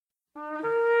For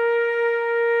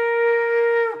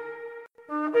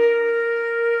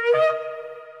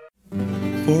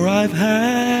I've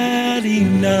had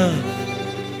enough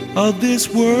of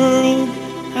this world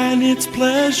and its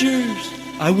pleasures.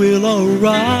 I will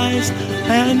arise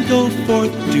and go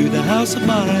forth to the house of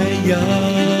my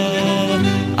God.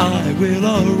 I will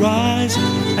arise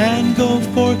and go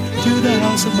forth to the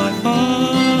house of my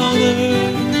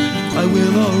Father. I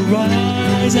will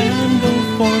arise and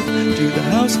go forth to the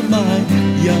house of my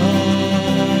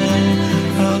God.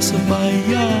 House of my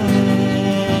God.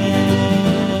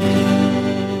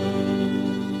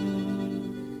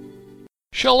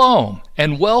 Shalom,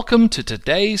 and welcome to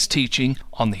today's teaching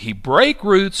on the Hebraic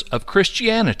roots of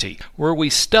Christianity, where we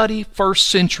study first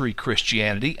century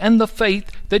Christianity and the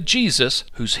faith that Jesus,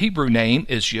 whose Hebrew name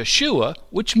is Yeshua,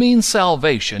 which means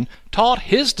salvation, taught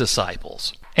his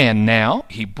disciples. And now,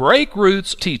 Hebraic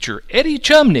roots teacher Eddie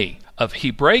Chumney of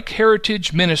Hebraic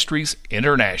Heritage Ministries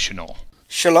International.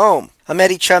 Shalom. I'm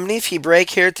Eddie Chumney of Hebraic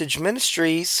Heritage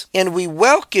Ministries, and we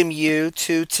welcome you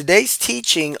to today's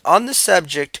teaching on the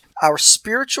subject, our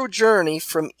spiritual journey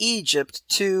from Egypt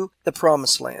to the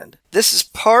Promised Land. This is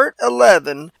part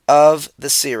 11 of the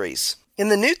series. In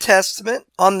the New Testament,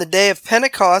 on the day of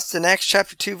Pentecost in Acts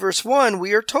chapter 2 verse 1,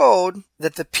 we are told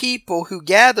that the people who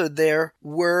gathered there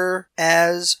were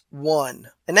as one.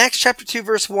 In Acts chapter 2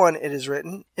 verse 1 it is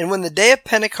written, "And when the day of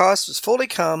Pentecost was fully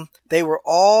come, they were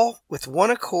all with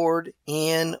one accord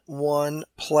in one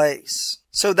place."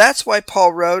 So that's why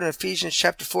Paul wrote in Ephesians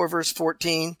chapter 4 verse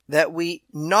 14 that we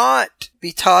not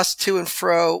be tossed to and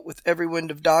fro with every wind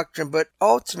of doctrine, but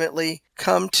ultimately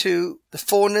come to the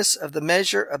fullness of the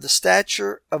measure of the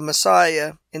stature of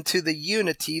Messiah, and to the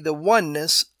unity, the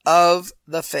oneness of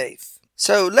the faith.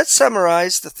 So let's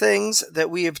summarize the things that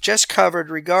we have just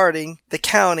covered regarding the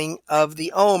counting of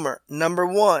the Omer. Number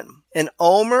 1, an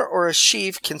Omer or a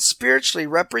sheaf can spiritually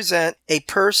represent a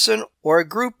person or a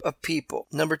group of people.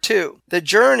 Number 2, the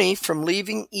journey from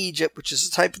leaving Egypt, which is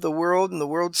a type of the world and the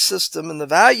world system and the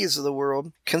values of the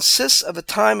world, consists of a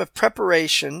time of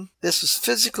preparation. This was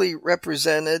physically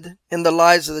represented in the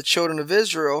lives of the children of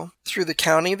Israel through the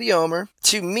counting of the Omer,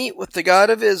 to meet with the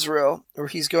God of Israel, where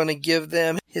he's going to give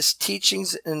them his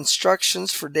teachings and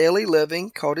instructions for daily living,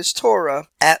 called his Torah,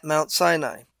 at Mount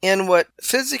Sinai. And what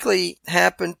physically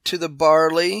happened to the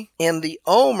barley and the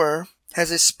Omer has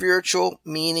a spiritual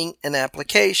meaning and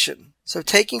application. So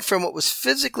taking from what was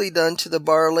physically done to the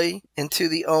barley and to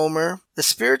the Omer, the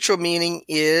spiritual meaning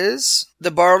is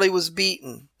the barley was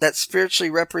beaten. That spiritually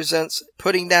represents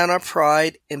putting down our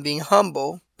pride and being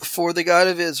humble before the God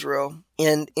of Israel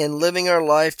and in living our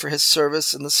life for his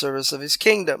service and the service of his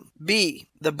kingdom. B,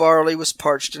 the barley was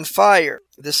parched in fire.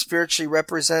 This spiritually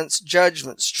represents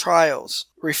judgments, trials,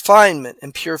 refinement,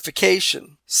 and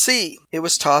purification. C, it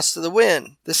was tossed to the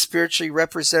wind. This spiritually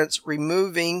represents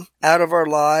removing out of our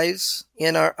lives,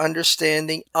 in our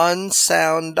understanding,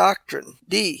 unsound doctrine.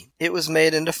 D, it was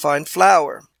made into fine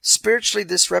flour. Spiritually,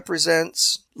 this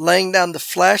represents laying down the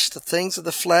flesh, the things of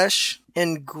the flesh,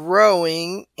 and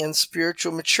growing in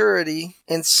spiritual maturity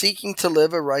and seeking to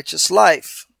live a righteous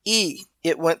life. E,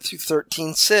 it went through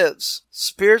 13 sieves.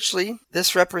 Spiritually,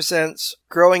 this represents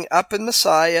growing up in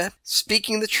Messiah,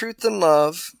 speaking the truth in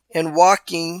love, and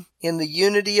walking in the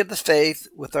unity of the faith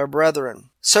with our brethren.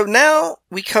 So now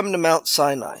we come to Mount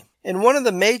Sinai. And one of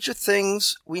the major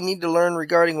things we need to learn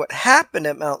regarding what happened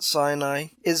at Mount Sinai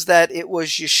is that it was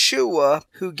Yeshua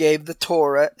who gave the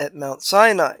Torah at Mount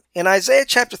Sinai. In Isaiah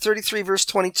chapter 33 verse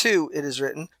 22 it is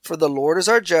written, "For the Lord is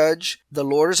our judge, the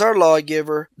Lord is our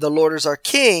lawgiver, the Lord is our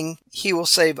king, he will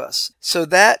save us." So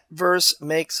that verse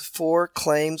makes 4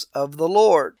 claims of the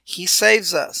Lord. He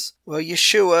saves us. Well,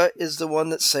 Yeshua is the one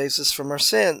that saves us from our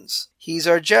sins. He's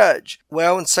our judge.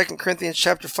 Well, in 2 Corinthians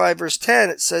chapter 5 verse 10,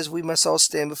 it says we must all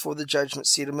stand before the judgment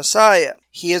seat of Messiah.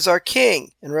 He is our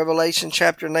king. In Revelation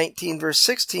chapter 19 verse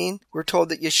 16, we're told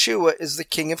that Yeshua is the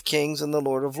King of kings and the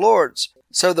Lord of lords.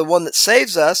 So the one that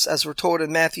saves us, as we're told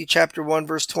in Matthew chapter 1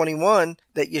 verse 21,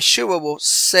 that Yeshua will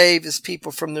save his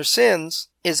people from their sins,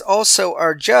 is also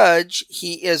our judge.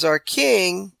 He is our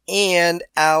king and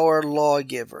our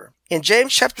lawgiver. In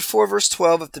James chapter 4 verse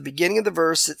 12, at the beginning of the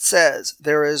verse, it says,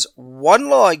 "There is one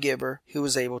lawgiver who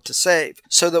is able to save."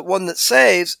 So that one that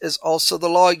saves is also the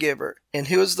lawgiver. And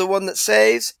who is the one that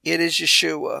saves? It is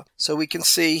Yeshua. So we can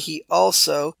see he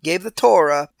also gave the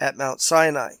Torah at Mount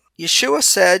Sinai. Yeshua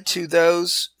said to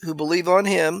those who believe on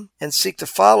him and seek to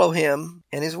follow him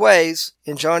and his ways,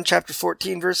 in John chapter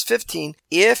 14 verse 15,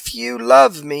 "If you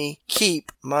love me,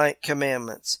 keep my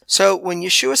commandments." So when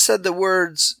Yeshua said the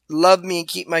words, "love me and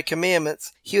keep my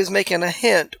commandments," he was making a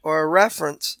hint or a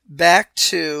reference back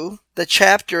to the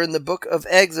chapter in the book of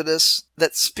Exodus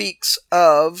that speaks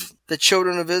of the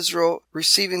children of Israel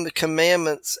receiving the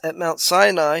commandments at Mount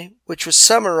Sinai, which was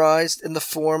summarized in the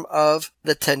form of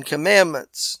the Ten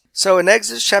Commandments. So in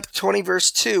Exodus chapter 20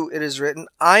 verse 2 it is written,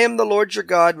 I am the Lord your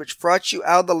God which brought you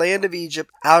out of the land of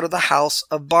Egypt, out of the house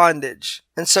of bondage.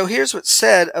 And so here's what's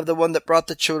said of the one that brought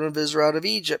the children of Israel out of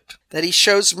Egypt, that he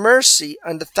shows mercy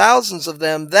unto thousands of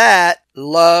them that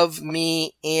love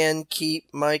me and keep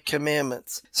my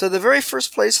commandments. So the very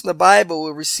first place in the Bible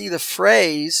where we see the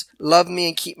phrase, love me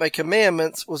and keep my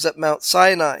commandments, was at Mount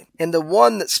Sinai. And the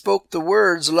one that spoke the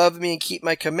words, love me and keep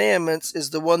my commandments, is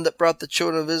the one that brought the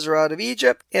children of Israel out of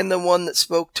Egypt, and the one that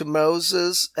spoke to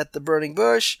Moses at the burning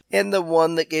bush, and the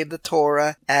one that gave the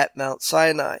Torah at Mount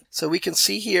Sinai. So we can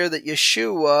see here that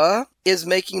Yeshua is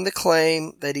making the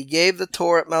claim that he gave the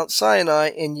Torah at Mount Sinai,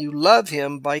 and you love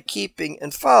him by keeping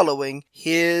and following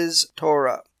his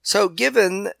Torah. So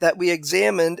given that we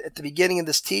examined at the beginning of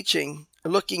this teaching,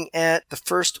 looking at the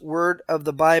first word of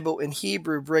the Bible in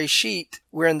Hebrew, Breshit,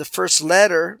 where in the first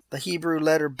letter, the Hebrew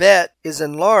letter Bet, is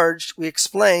enlarged, we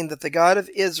explained that the God of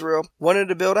Israel wanted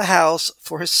to build a house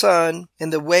for his son,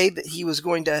 and the way that he was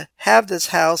going to have this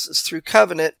house is through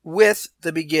covenant with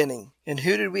the beginning. And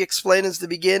who did we explain as the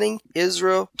beginning?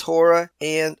 Israel, Torah,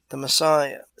 and the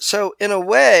Messiah. So in a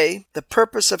way, the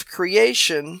purpose of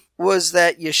creation was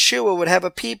that Yeshua would have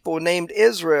a people named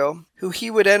Israel who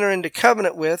he would enter into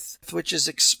covenant with, which is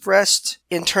expressed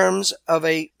in terms of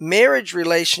a marriage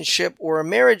relationship or a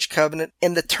marriage covenant.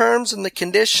 And the terms and the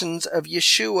conditions of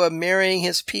Yeshua marrying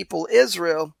his people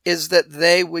Israel is that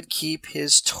they would keep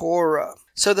his Torah.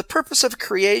 So the purpose of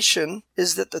creation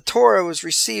is that the Torah was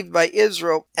received by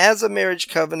Israel as a marriage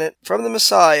covenant from the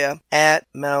Messiah at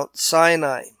Mount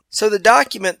Sinai. So the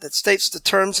document that states the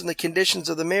terms and the conditions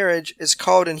of the marriage is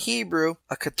called in Hebrew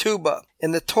a ketubah,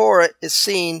 and the Torah is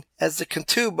seen as the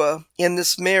ketubah in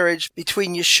this marriage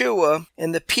between Yeshua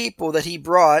and the people that he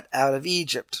brought out of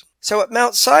Egypt. So at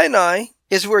Mount Sinai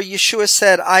is where Yeshua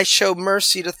said, I show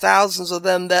mercy to thousands of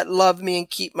them that love me and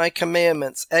keep my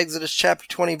commandments. Exodus chapter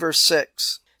 20 verse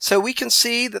 6. So we can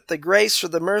see that the grace or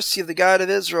the mercy of the God of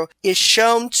Israel is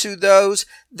shown to those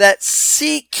that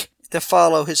seek to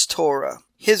follow his Torah.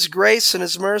 His grace and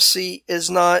his mercy is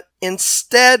not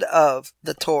instead of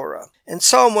the Torah. In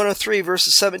Psalm 103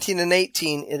 verses 17 and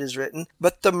 18 it is written,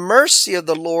 But the mercy of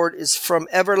the Lord is from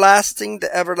everlasting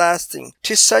to everlasting,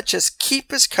 to such as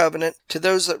keep his covenant, to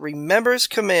those that remember his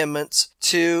commandments,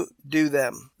 to do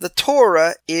them. The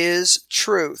Torah is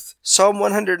truth. Psalm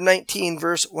 119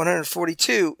 verse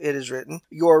 142 it is written,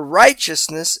 Your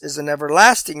righteousness is an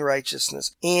everlasting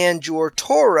righteousness, and your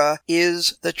Torah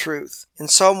is the truth. In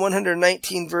Psalm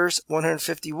 119 verse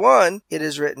 151 it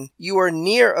is written, You are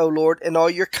near, O Lord, and all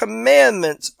your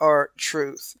commandments are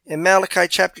truth. In Malachi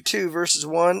chapter 2 verses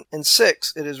 1 and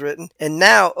 6 it is written, And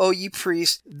now, O ye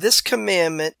priests, this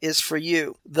commandment is for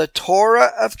you. The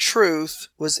Torah of truth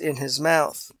was in his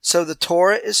mouth. So the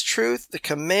Torah is truth, the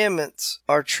commandments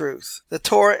are truth. The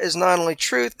Torah is not only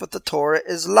truth, but the Torah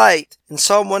is light. In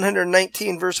Psalm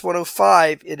 119 verse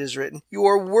 105 it is written,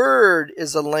 Your word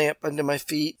is a lamp unto my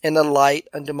feet and a light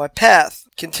unto my path.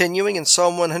 Continuing in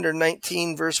Psalm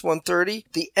 119 verse 130,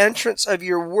 The entrance of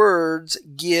your words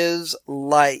gives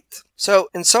light. So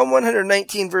in Psalm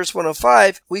 119 verse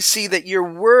 105, we see that your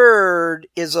word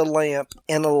is a lamp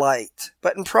and a light.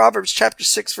 But in Proverbs chapter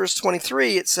 6 verse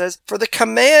 23, it says, For the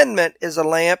commandment is a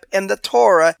lamp and the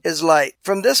Torah is light.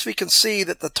 From this we can see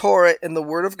that the Torah and the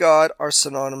word of God are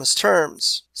synonymous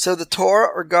terms. So the Torah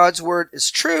or God's word is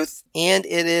truth and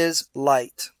it is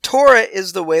light. Torah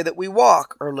is the way that we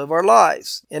walk or live our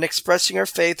lives in expressing our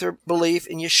faith or belief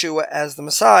in Yeshua as the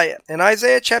Messiah. In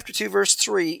Isaiah chapter 2 verse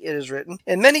 3 it is written,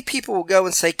 And many people will go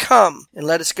and say, Come, and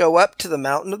let us go up to the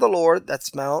mountain of the Lord,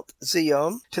 that's Mount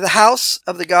Zion, to the house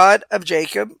of the God of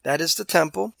Jacob, that is the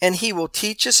temple, and he will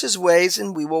teach us his ways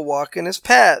and we will walk in his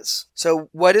paths. So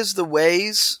what is the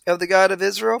ways of the God of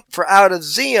Israel? For out of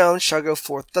Zion shall go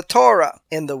forth the Torah,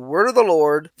 and the word of the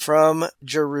Lord from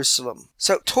Jerusalem.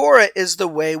 So Torah is the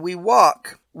way we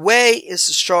walk. Way is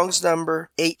the Strong's number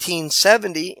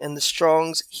 1870 in the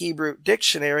Strong's Hebrew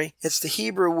Dictionary. It's the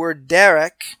Hebrew word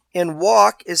derek. And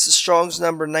walk is the Strong's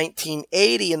number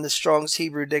 1980 in the Strong's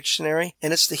Hebrew Dictionary,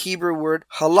 and it's the Hebrew word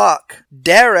halak.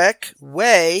 Derek,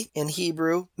 way, in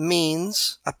Hebrew,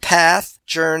 means a path,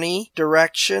 journey,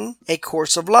 direction, a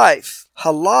course of life.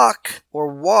 Halak, or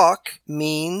walk,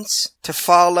 means to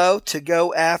follow, to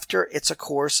go after. It's a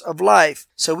course of life.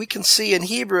 So we can see in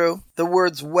Hebrew, the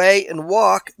words way and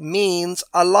walk means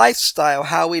a lifestyle,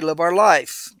 how we live our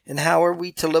life. And how are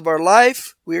we to live our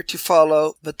life? We are to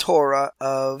follow the Torah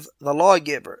of the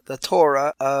lawgiver, the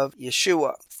Torah of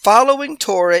Yeshua. Following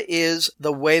Torah is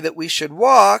the way that we should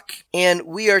walk, and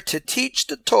we are to teach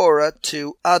the Torah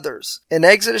to others. In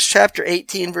Exodus chapter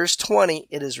 18, verse 20,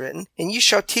 it is written, "And you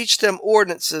shall teach them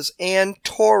ordinances and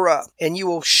Torah, and you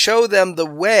will show them the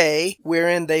way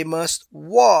wherein they must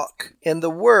walk, and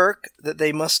the work that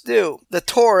they must do." The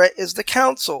Torah is the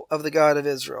counsel of the God of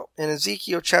Israel. In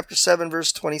Ezekiel chapter 7,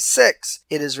 verse 26,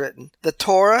 it is written, "The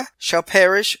Torah shall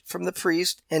perish from the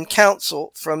priest, and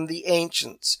counsel from the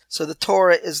ancients." So the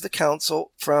Torah is the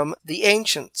counsel from the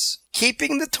ancients.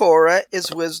 Keeping the Torah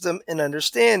is wisdom and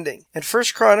understanding. In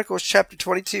 1 Chronicles chapter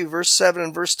 22, verse 7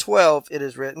 and verse 12, it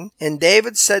is written, "And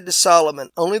David said to Solomon,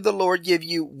 Only the Lord give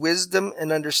you wisdom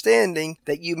and understanding,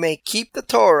 that you may keep the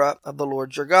Torah of the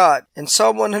Lord your God." In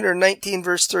Psalm 119,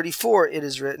 verse 34, it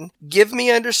is written, "Give me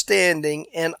understanding,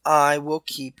 and I will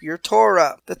keep your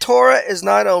Torah." The Torah is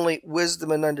not only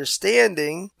wisdom and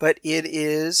understanding, but it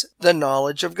is the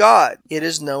knowledge of God. It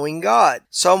is knowing God.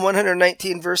 Psalm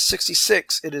 119, verse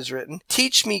 66, it is written,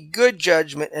 "Teach me good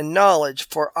judgment and knowledge,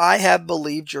 for I have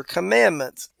believed your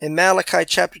commandments." In Malachi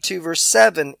chapter 2, verse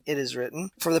 7, it is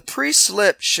written, "For the priest's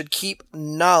lips should keep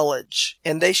knowledge,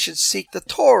 and they should seek the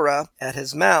Torah at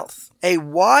his mouth." A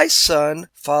wise son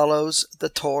follows the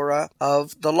Torah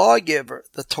of the lawgiver,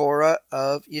 the Torah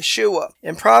of Yeshua.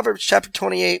 In Proverbs chapter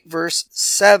 28, verse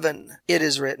 7, it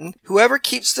is written, "Whoever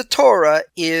keeps the Torah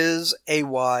is a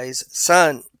wise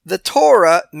son." The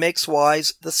Torah makes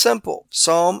wise the simple.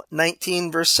 Psalm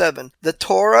 19, verse 7. "The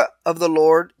Torah of the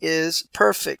Lord is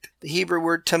perfect." The Hebrew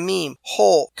word tamim,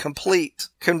 whole, complete,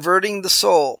 converting the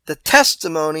soul. The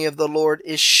testimony of the Lord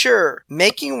is sure,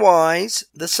 making wise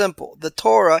the simple. The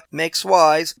Torah makes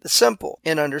wise the simple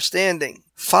in understanding.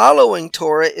 Following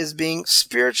Torah is being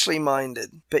spiritually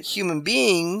minded, but human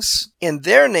beings in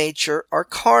their nature are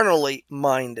carnally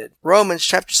minded. Romans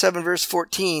chapter 7, verse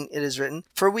 14, it is written,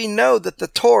 "For we know that the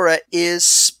Torah is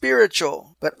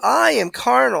spiritual, but I am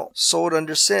carnal, sold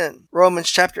under sin."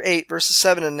 Romans chapter 8, verses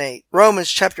 7 and 8.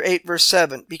 Romans chapter 8, verse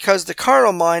 7, "Because the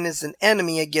carnal mind is an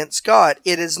enemy against God.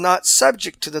 It is not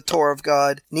subject to the Torah of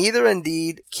God, neither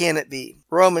indeed can it be."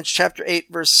 Romans chapter 8,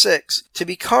 verse 6, "To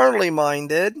be carnally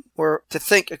minded, or to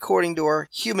think according to our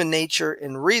human nature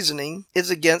and reasoning, is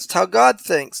against how God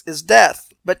thinks, is death.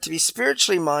 But to be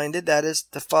spiritually minded, that is,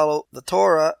 to follow the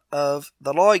Torah of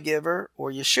the lawgiver,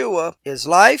 or Yeshua, is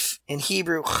life, in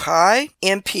Hebrew chai,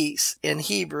 and peace, in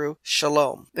Hebrew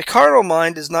shalom." The carnal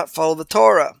mind does not follow the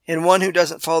Torah, and one who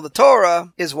doesn't follow the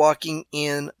Torah is walking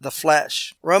in the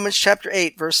flesh. Romans chapter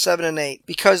 8, verse 7 and 8,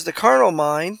 "Because the carnal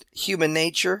mind, human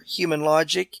nature, human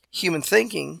logic, human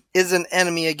thinking, is an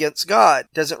enemy against God,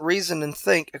 doesn't reason and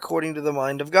think according to the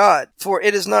mind of God. For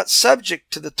it is not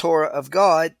subject to the Torah of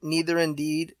God, neither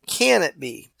indeed can it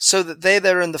be. So that they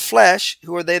that are in the flesh,"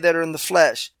 who are they that are in the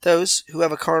flesh? Those who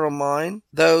have a carnal mind,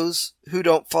 those who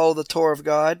don't follow the Torah of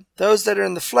God. Those that are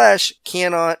in the flesh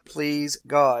cannot please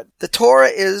God. The Torah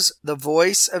is the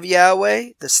voice of Yahweh,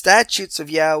 the statutes of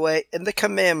Yahweh, and the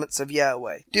commandments of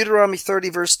Yahweh. Deuteronomy 30,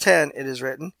 verse 10, it is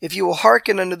written, "If you will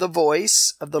hearken unto the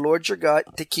voice of the Lord your God,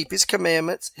 to keep his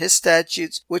commandments, his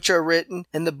statutes, which are written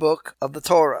in the book of the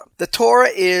Torah." The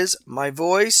Torah is my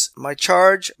voice, my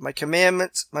charge, my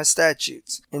commandments, my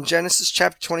statutes. In Genesis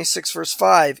chapter 26, verse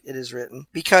 5, it is written,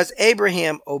 "Because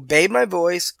Abraham obeyed my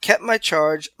voice, kept my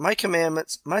charge, my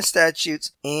commandments, my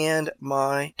statutes, and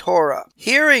my Torah."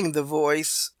 Hearing the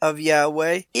voice of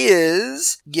Yahweh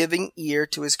is giving ear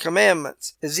to his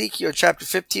commandments. Ezekiel chapter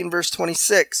 15, verse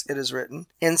 26, it is written,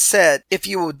 "And said, If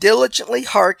you will diligently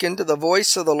hearken to the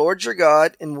voice of the Lord your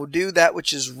God, and will do that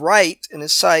which is right in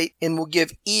his sight, and will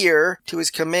give ear to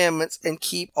his commandments, and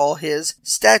keep all his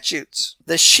statutes."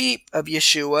 The sheep of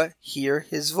Yeshua hear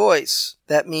his voice.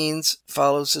 That means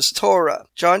follows his Torah.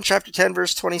 John chapter 10,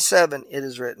 verse 27, it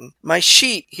is written, "My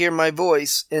sheep hear my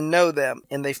voice and know them,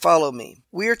 and they follow me."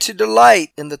 We are to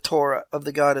delight in the Torah of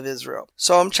the God of Israel.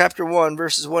 Psalm chapter 1,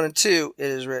 verses 1 and 2, it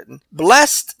is written,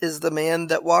 "Blessed is the man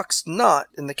that walks not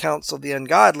in the counsel of the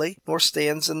ungodly, nor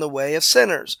stands in the way of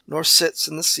sinners, nor sits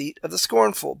in the seat of the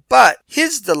scornful. But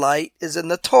his delight is in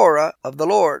the Torah of the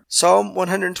Lord." Psalm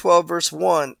 112, verse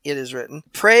 1, it is written,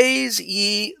 "Praise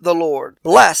ye the Lord.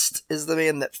 Blessed is the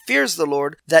man that fears the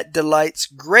Lord, that delights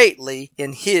greatly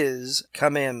in his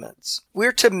commandments."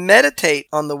 We're to meditate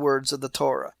on the words of the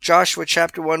Torah. Joshua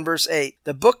chapter 1, verse 8,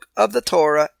 "The book of the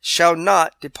Torah shall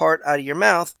not depart out of your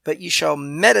mouth, but you shall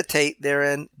meditate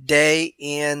therein day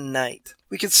and night."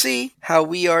 We can see how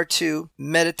we are to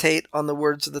meditate on the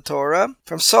words of the Torah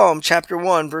from Psalm chapter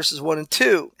 1, verses 1 and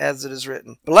 2, as it is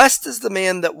written. Blessed is the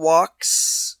man that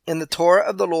walks in the Torah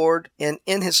of the Lord, and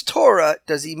in his Torah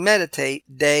does he meditate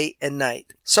day and night.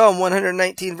 Psalm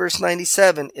 119, verse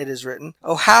 97, it is written,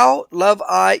 O how love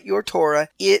I your Torah,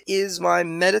 it is my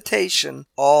meditation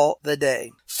all the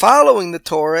day. Following the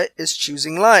Torah is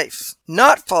choosing life.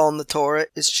 Not following the Torah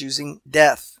is choosing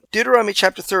death. Deuteronomy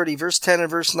chapter 30, verse 10 and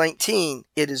verse 19,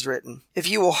 it is written, If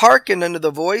you will hearken unto the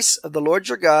voice of the Lord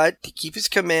your God, to keep his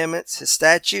commandments, his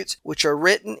statutes, which are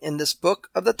written in this book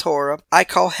of the Torah, I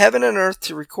call heaven and earth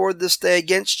to record this day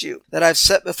against you, that I have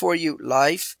set before you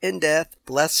life and death,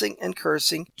 blessing and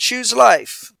cursing. Choose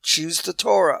life. Choose the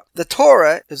Torah. The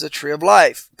Torah is a tree of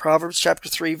life. Proverbs chapter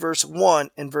 3, verse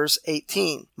 1 and verse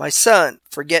 18. My son,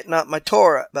 forget not my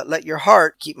Torah, but let your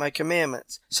heart keep my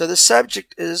commandments. So the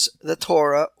subject is the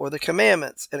Torah or the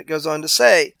commandments. And it goes on to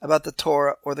say about the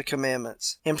Torah or the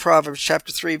commandments. In Proverbs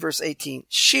chapter 3, verse 18,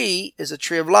 She is a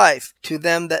tree of life to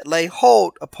them that lay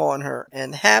hold upon her,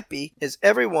 and happy is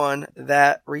everyone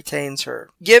that retains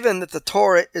her. Given that the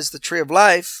Torah is the tree of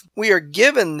life, we are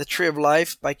given the tree of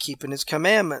life by keeping his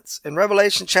commandments. In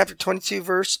Revelation chapter 22,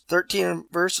 verse 13 and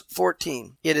verse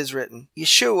 14, it is written,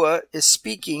 Yeshua is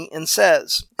speaking and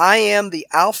says, I am the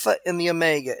Alpha and the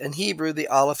Omega, in Hebrew the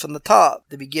Aleph and the Tav,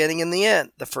 the beginning and the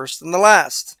end, the first and the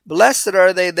last. Blessed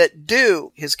are they that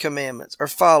do his commandments, or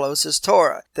follows his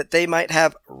Torah, that they might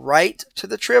have right to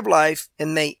the tree of life,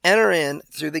 and may enter in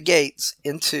through the gates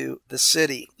into the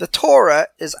city. The Torah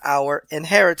is our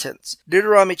inheritance.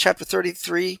 Deuteronomy chapter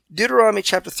 33,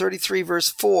 verse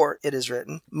 4, it is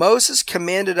written, Moses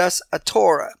commanded us a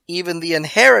Torah, even the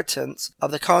inheritance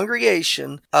of the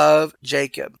congregation of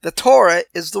Jacob. The Torah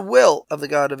is the will of the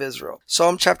God of Israel.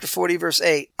 Psalm chapter 40, verse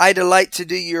 8, I delight to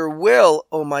do your will,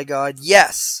 O my God.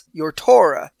 Yes, your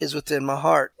Torah is within my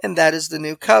heart. And that is the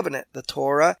new covenant, the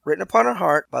Torah written upon our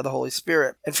heart by the Holy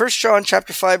Spirit. In 1 John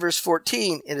chapter 5, verse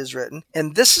 14, it is written,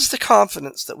 And this is the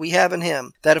confidence that we have in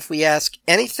him, that if we ask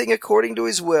anything according to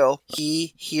his will,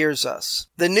 he hears us.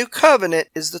 The new covenant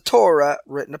is the Torah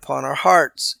written upon our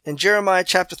hearts. In Jeremiah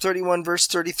chapter 31, verse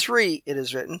 33, it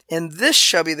is written, And this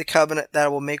shall be the covenant that I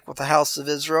will make with the house of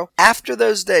Israel. After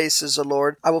those days, says the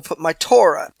Lord, I will put my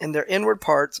Torah in their inward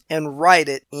parts and write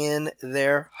it in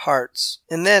their hearts.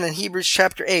 And then in Hebrews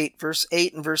chapter 8, verse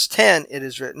 8 and verse 10, it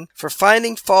is written, For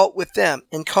finding fault with them.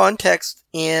 In context,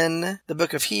 in the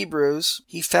book of Hebrews,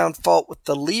 he found fault with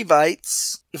the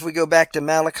Levites. If we go back to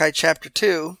Malachi chapter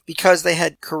 2, because they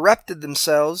had corrupted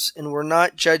themselves and were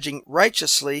not judging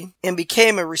righteously, and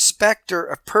became a respecter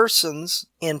of persons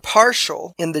and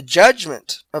partial in the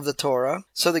judgment of the Torah.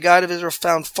 So the God of Israel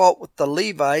found fault with the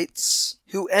Levites,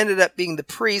 who ended up being the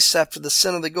priests after the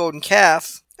sin of the golden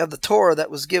calf of the Torah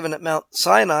that was given at Mount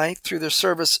Sinai through their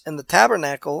service in the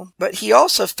tabernacle. But he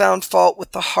also found fault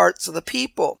with the hearts of the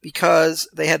people, because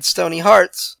they had stony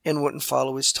hearts and wouldn't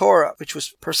follow his Torah, which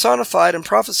was personified and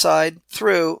prophesied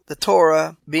through the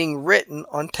Torah being written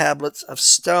on tablets of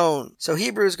stone. So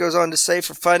Hebrews goes on to say,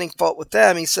 for finding fault with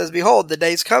them, he says, Behold, the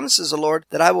days come, says the Lord,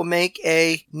 that I will make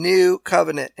a new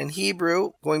covenant. In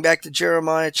Hebrew, going back to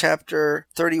Jeremiah chapter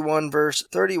 31, verse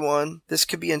 31, this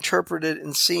could be interpreted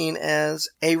and seen as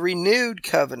a renewed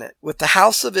covenant with the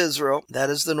house of Israel, that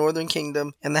is the northern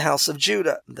kingdom, and the house of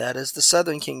Judah, that is the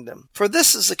southern kingdom. For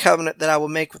this is the covenant that I will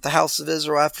make with the house of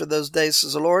Israel after those days,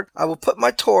 says the Lord. I will put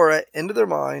my Torah into their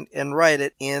mind and write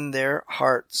it in their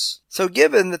hearts. So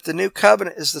given that the new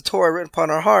covenant is the Torah written upon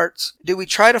our hearts, do we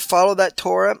try to follow that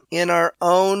Torah in our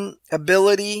own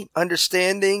ability,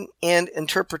 understanding, and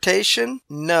interpretation?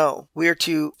 No. We are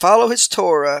to follow his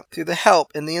Torah through the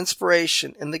help and the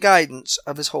inspiration and the guidance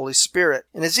of his Holy Spirit.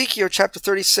 In Ezekiel chapter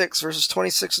 36, verses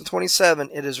 26 and 27,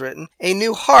 it is written, A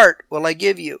new heart will I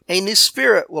give you, a new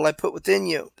spirit will I put within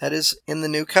you. That is in the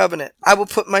new covenant. I will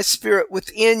put my spirit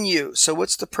within you. So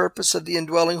what's the purpose of the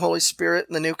indwelling Holy Spirit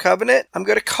in the new covenant? I'm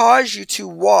going to cause you to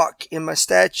walk in my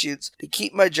statutes, to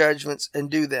keep my judgments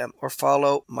and do them, or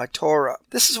follow my Torah.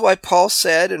 This is why Paul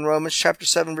said in Romans chapter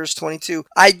 7, verse 22,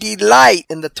 I delight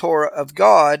in the Torah of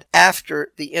God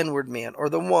after the inward man, or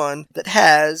the one that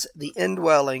has the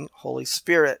indwelling Holy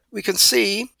Spirit. We can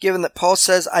see, given that Paul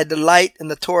says, I delight in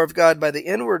the Torah of God by the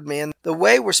inward man, the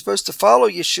way we're supposed to follow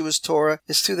Yeshua's Torah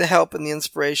is through the help and the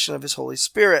inspiration of his Holy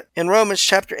Spirit. In Romans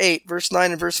chapter 8, verse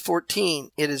 9 and verse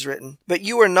 14, it is written, But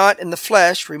you are not in the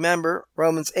flesh, remember remember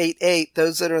Romans 8:8,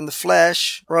 those that are in the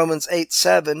flesh, Romans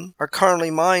 8:7, are carnally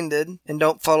minded and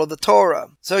don't follow the Torah.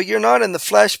 So you're not in the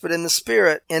flesh but in the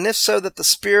Spirit, and if so, that the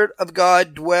Spirit of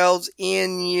God dwells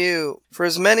in you. For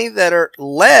as many that are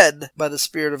led by the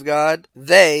Spirit of God,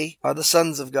 they are the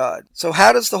sons of God. So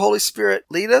how does the Holy Spirit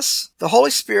lead us? The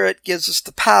Holy Spirit gives us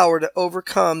the power to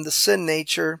overcome the sin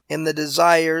nature and the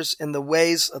desires and the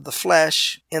ways of the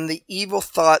flesh and the evil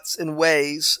thoughts and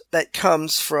ways that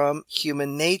comes from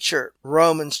human nature.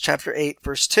 Romans chapter 8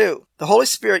 verse 2. The Holy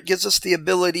Spirit gives us the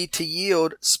ability to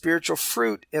yield spiritual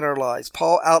fruit in our lives.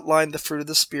 Paul outlined the fruit of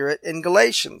the Spirit in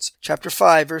Galatians chapter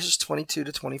 5 verses 22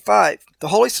 to 25. The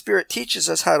Holy Spirit teaches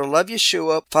us how to love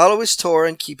Yeshua, follow His Torah,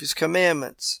 and keep His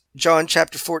commandments. John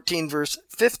chapter 14 verse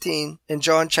 15 and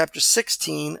John chapter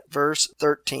 16 verse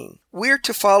 13. We're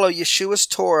to follow Yeshua's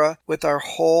Torah with our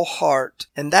whole heart,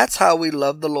 and that's how we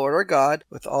love the Lord our God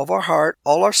with all of our heart,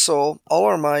 all our soul, all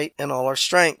our might, and all our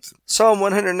strength. Psalm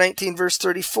 119 verse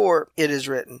 34, it is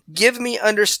written, "Give me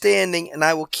understanding, and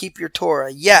I will keep your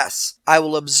Torah. Yes, I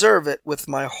will observe it with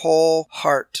my whole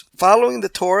heart." Following the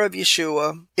Torah of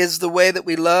Yeshua is the way that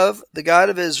we love the God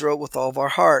of Israel with all of our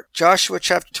heart. Joshua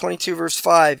chapter 22 verse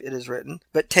 5, it is written,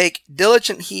 "But take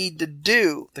diligent heed to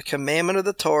do the commandment of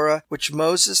the Torah, which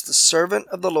Moses the servant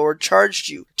of the Lord charged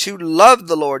you, to love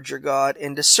the Lord your God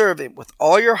and to serve Him with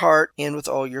all your heart and with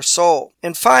all your soul."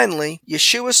 And finally,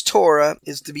 Yeshua's Torah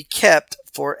is to be kept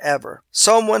forever.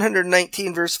 Psalm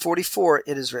 119 verse 44,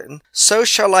 it is written, "So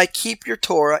shall I keep your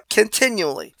Torah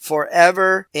continually,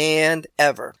 forever and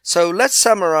ever." So let's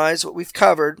summarize what we've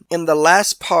covered in the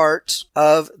last part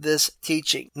of this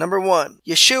teaching. Number 1,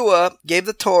 Yeshua gave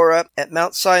the Torah at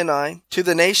Mount Sinai to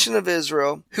the nation of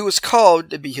Israel, who was called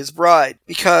to be His bride,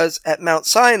 because at Mount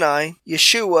Sinai,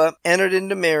 Yeshua entered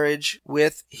into marriage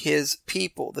with His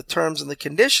people. The terms and the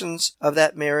conditions of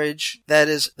that marriage, that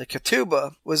is the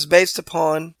ketubah, was based upon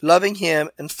loving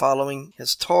Him and following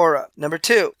His Torah. Number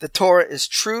 2, the Torah is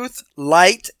truth,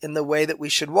 light, in the way that we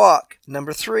should walk.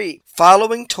 Number 3,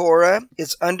 following Torah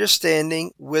is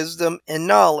understanding, wisdom, and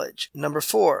knowledge. Number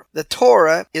 4, the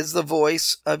Torah is the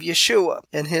voice of Yeshua,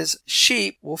 and His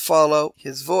sheep will follow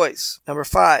His voice. Number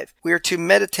 5, we are to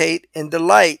meditate and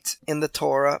delight in the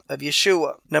Torah of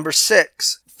Yeshua. Number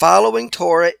 6, following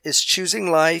Torah is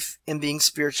choosing life and being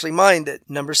spiritually minded.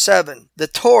 Number 7, the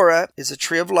Torah is a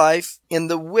tree of life in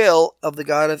the will of the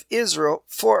God of Israel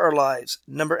for our lives.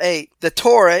 Number 8, the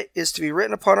Torah is to be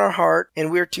written upon our heart,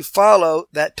 and we are to follow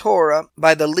that Torah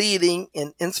by the leading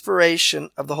and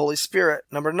inspiration of the Holy Spirit.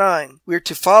 Number 9, we are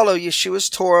to follow Yeshua's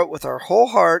Torah with our whole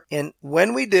heart, and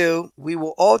when we do, we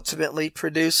will ultimately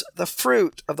produce the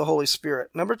fruit of the Holy Spirit.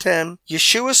 Number 10,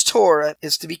 Yeshua's Torah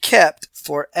is to be kept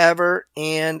forever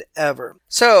and ever.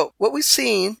 So, what we've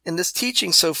seen in this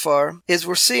teaching so far is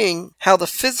we're seeing how the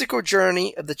physical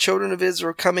journey of the children of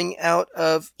Israel coming out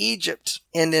of Egypt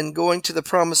and then going to the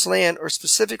Promised Land, or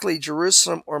specifically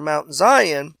Jerusalem or Mount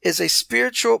Zion, is a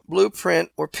spiritual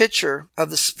blueprint or picture of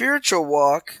the spiritual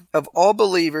walk of all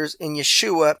believers in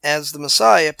Yeshua as the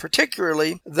Messiah,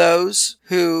 particularly those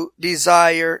who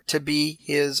desire to be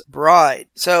His bride.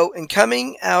 So, in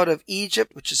coming out of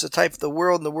Egypt, which is a type of the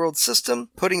world and the world system,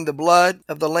 putting the blood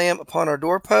of the Lamb upon our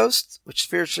doorposts, which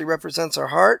spiritually represents our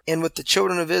heart, and what the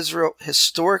children of Israel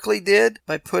historically did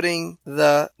by putting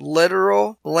the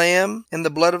literal lamb and the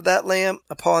blood of that lamb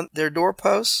upon their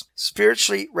doorposts,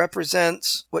 spiritually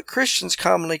represents what Christians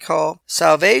commonly call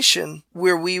salvation,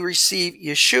 where we receive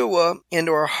Yeshua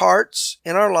into our hearts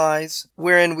and our lives,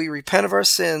 wherein we repent of our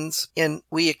sins and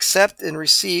we accept and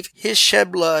receive His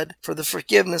shed blood for the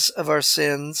forgiveness of our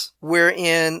sins,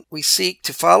 wherein we seek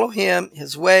to follow Him,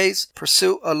 His ways,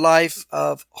 pursue a life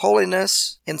of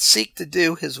holiness, and seek to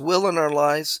do His will in our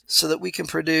lives so that we can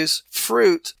produce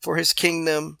fruit for His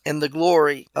kingdom and the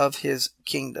glory of His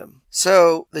kingdom.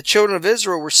 So, the children of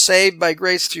Israel were saved by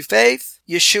grace through faith.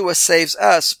 Yeshua saves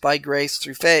us by grace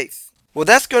through faith. Well,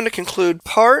 that's going to conclude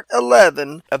part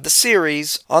 11 of the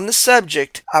series on the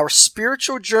subject, Our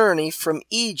Spiritual Journey from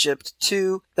Egypt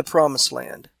to the Promised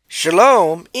Land.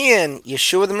 Shalom in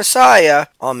Yeshua the Messiah.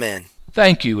 Amen.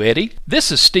 Thank you, Eddie.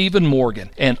 This is Stephen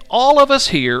Morgan, and all of us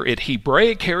here at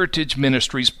Hebraic Heritage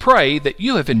Ministries pray that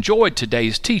you have enjoyed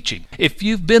today's teaching. If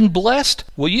you've been blessed,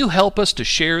 will you help us to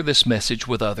share this message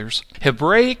with others?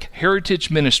 Hebraic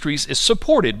Heritage Ministries is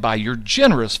supported by your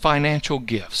generous financial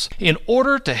gifts. In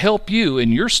order to help you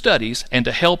in your studies and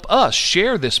to help us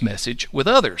share this message with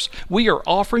others, we are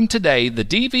offering today the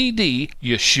DVD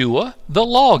Yeshua the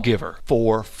Lawgiver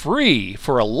for free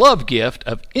for a love gift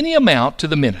of any amount to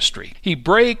the ministry.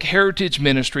 Hebraic Heritage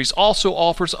Ministries also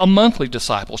offers a monthly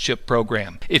discipleship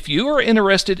program. If you are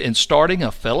interested in starting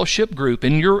a fellowship group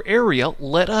in your area,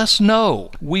 let us know.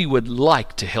 We would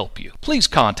like to help you. Please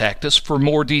contact us for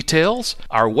more details.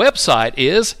 Our website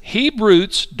is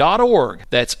hebroots.org.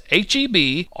 That's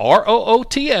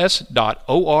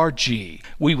HEBROOTS.org.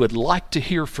 We would like to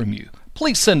hear from you.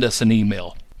 Please send us an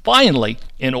email. Finally,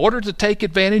 in order to take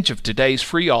advantage of today's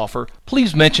free offer,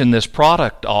 please mention this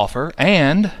product offer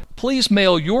and please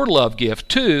mail your love gift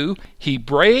to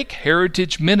Hebraic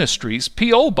Heritage Ministries,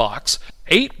 P.O. Box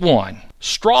 81,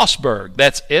 Strasburg,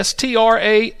 that's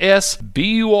Strasburg,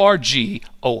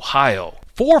 Ohio,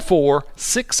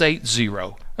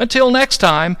 44680. Until next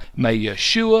time, may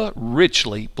Yeshua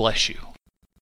richly bless you.